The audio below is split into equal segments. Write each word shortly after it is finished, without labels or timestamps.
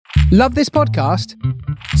Love this podcast?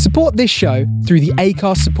 Support this show through the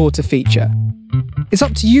Acast supporter feature. It's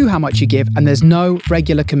up to you how much you give, and there's no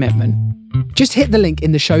regular commitment. Just hit the link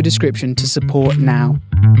in the show description to support now.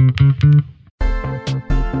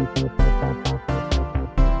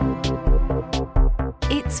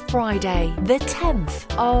 It's Friday, the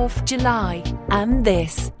 10th of July, and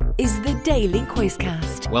this is the Daily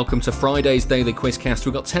Quizcast. Welcome to Friday's Daily Quizcast.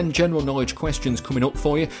 We've got 10 general knowledge questions coming up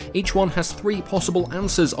for you. Each one has 3 possible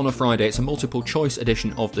answers on a Friday. It's a multiple choice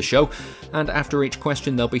edition of the show. And after each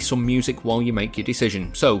question, there'll be some music while you make your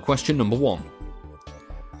decision. So, question number 1.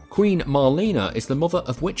 Queen Marlena is the mother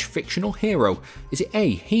of which fictional hero? Is it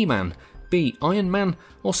A, He-Man, B, Iron Man,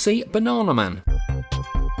 or C, Banana Man?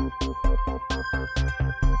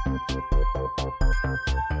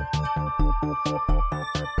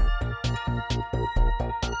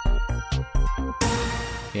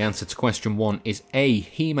 The answer to question 1 is A,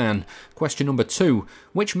 He-Man. Question number 2.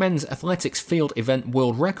 Which men's athletics field event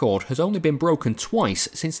world record has only been broken twice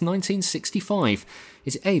since 1965?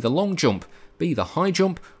 Is it A, the long jump, B, the high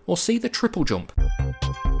jump, or C, the triple jump?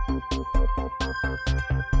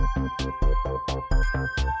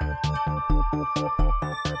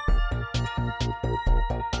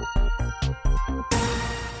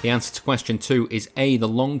 The answer to question 2 is A, the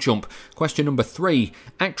long jump. Question number 3.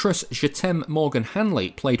 Actress Jatem Morgan Hanley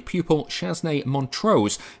played pupil Shaznay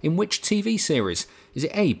Montrose in which TV series? Is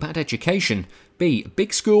it A, Bad Education, B,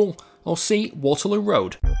 Big School, or C, Waterloo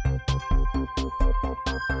Road?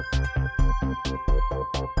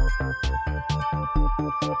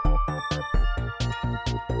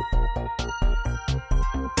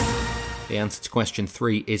 The answer to question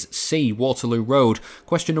 3 is C, Waterloo Road.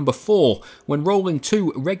 Question number 4. When rolling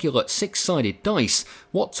 2 regular 6-sided dice,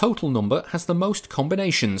 what total number has the most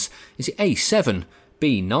combinations? Is it A, 7,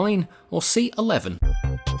 B, 9, or C, 11?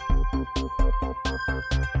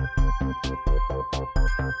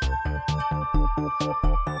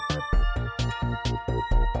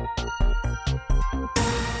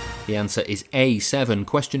 The answer is A7.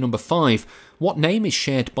 Question number 5. What name is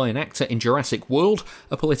shared by an actor in Jurassic World,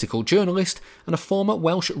 a political journalist, and a former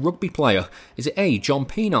Welsh rugby player? Is it A, John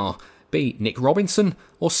Pienaar, B, Nick Robinson,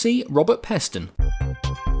 or C, Robert Peston?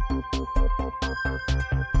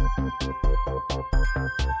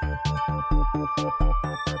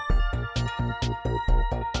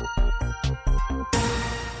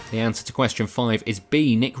 The answer to question 5 is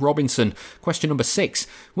B, Nick Robinson. Question number 6.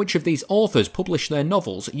 Which of these authors published their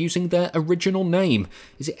novels using their original name?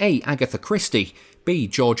 Is it A, Agatha Christie, B,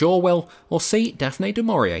 George Orwell, or C, Daphne du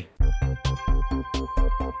Maurier?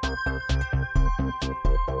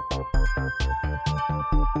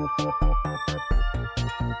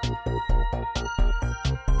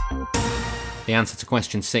 The answer to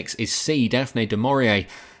question 6 is C, Daphne du Maurier.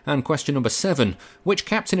 And question number 7. Which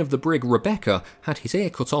captain of the brig Rebecca had his ear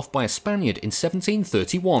cut off by a Spaniard in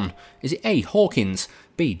 1731? Is it A, Hawkins,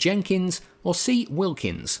 B, Jenkins, or C,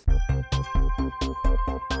 Wilkins?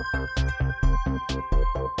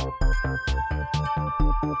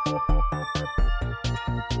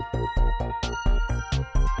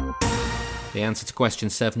 The answer to question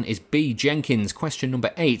 7 is B, Jenkins. Question number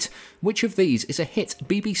 8. Which of these is a hit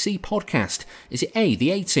BBC podcast? Is it A, The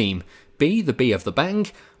A-Team, B, The Bee of the Bang,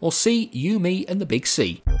 or C, You, Me and the Big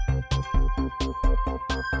C?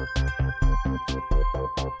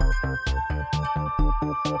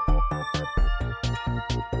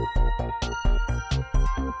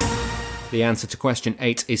 The answer to question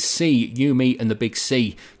 8 is C, You, Me and the Big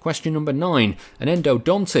C. Question number 9. An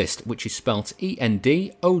endodontist, which is spelt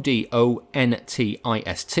E-N-D-O-D-O-N-T-I-S-T,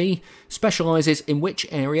 specialises in which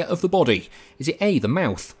area of the body? Is it A, the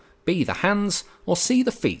mouth, B, the hands, or C,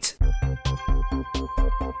 the feet?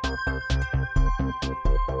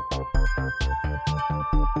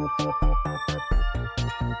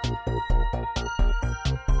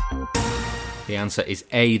 The answer is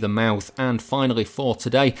A, the mouth. And finally for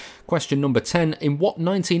today, question number 10. In what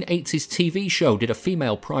 1980s TV show did a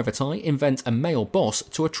female private eye invent a male boss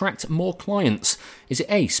to attract more clients? Is it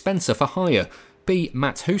A, Spencer for Hire, B,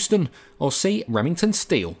 Matt Houston, or C, Remington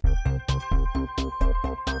Steele?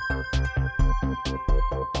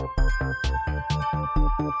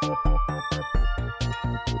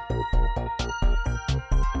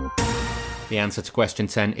 The answer to question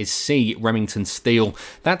 10 is C, Remington Steele.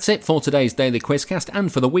 That's it for today's Daily Quizcast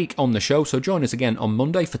and for the week on the show, so join us again on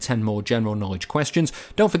Monday for 10 more general knowledge questions.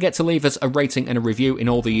 Don't forget to leave us a rating and a review in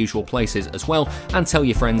all the usual places as well, and tell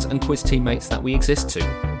your friends and quiz teammates that we exist too.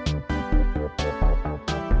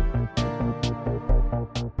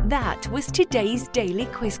 That That was today's Daily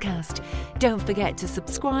Quizcast. Don't forget to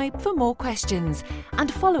subscribe for more questions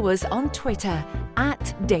and follow us on Twitter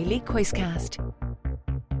 @Daily Quizcast.